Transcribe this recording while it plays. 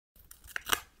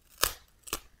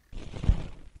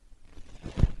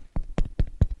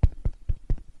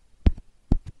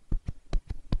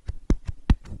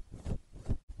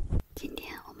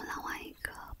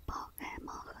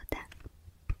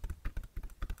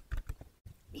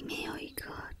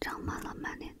长满了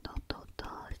满脸痘痘的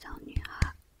小女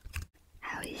孩，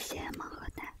还有一些盲盒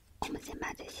袋。我们先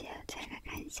把这些拆开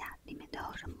看一下，里面都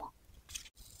有什么。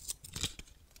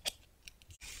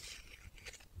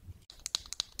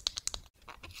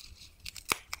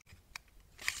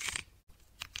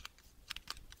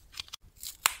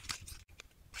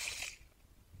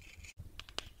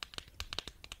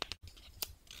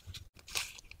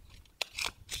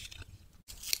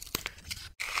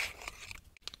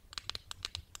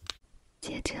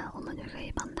接着我们就可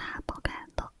以帮它剥开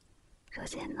了。首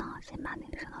先呢，先把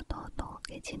脸上的痘痘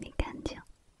给清理干净，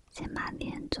先把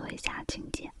脸做一下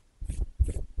清洁。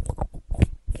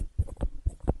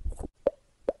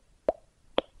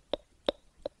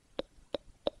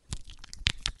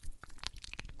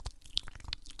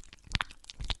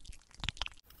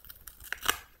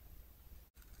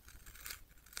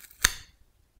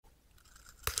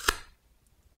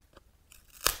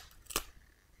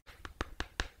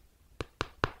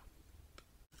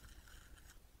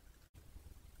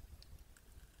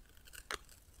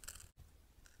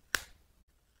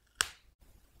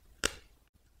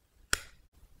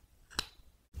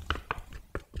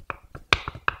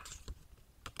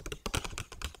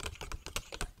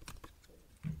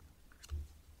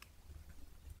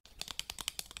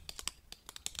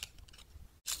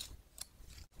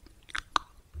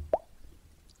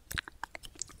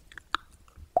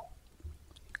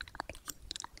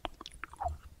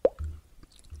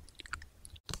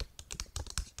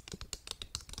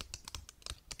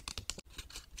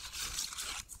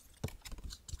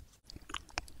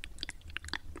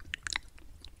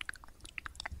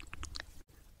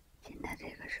这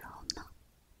个时候呢，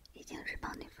已经是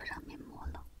帮你敷上面膜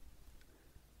了。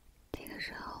这个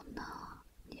时候呢，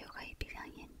你就可以闭上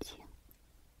眼睛，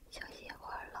休息一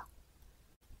会儿了。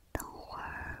等会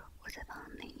儿我再帮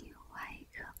你化一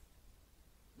个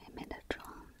美美的妆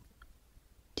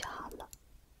就好了。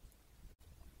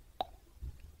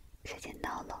时间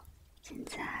到了，现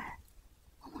在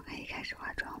我们可以开始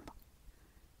化妆了。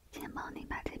先帮你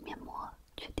把这面膜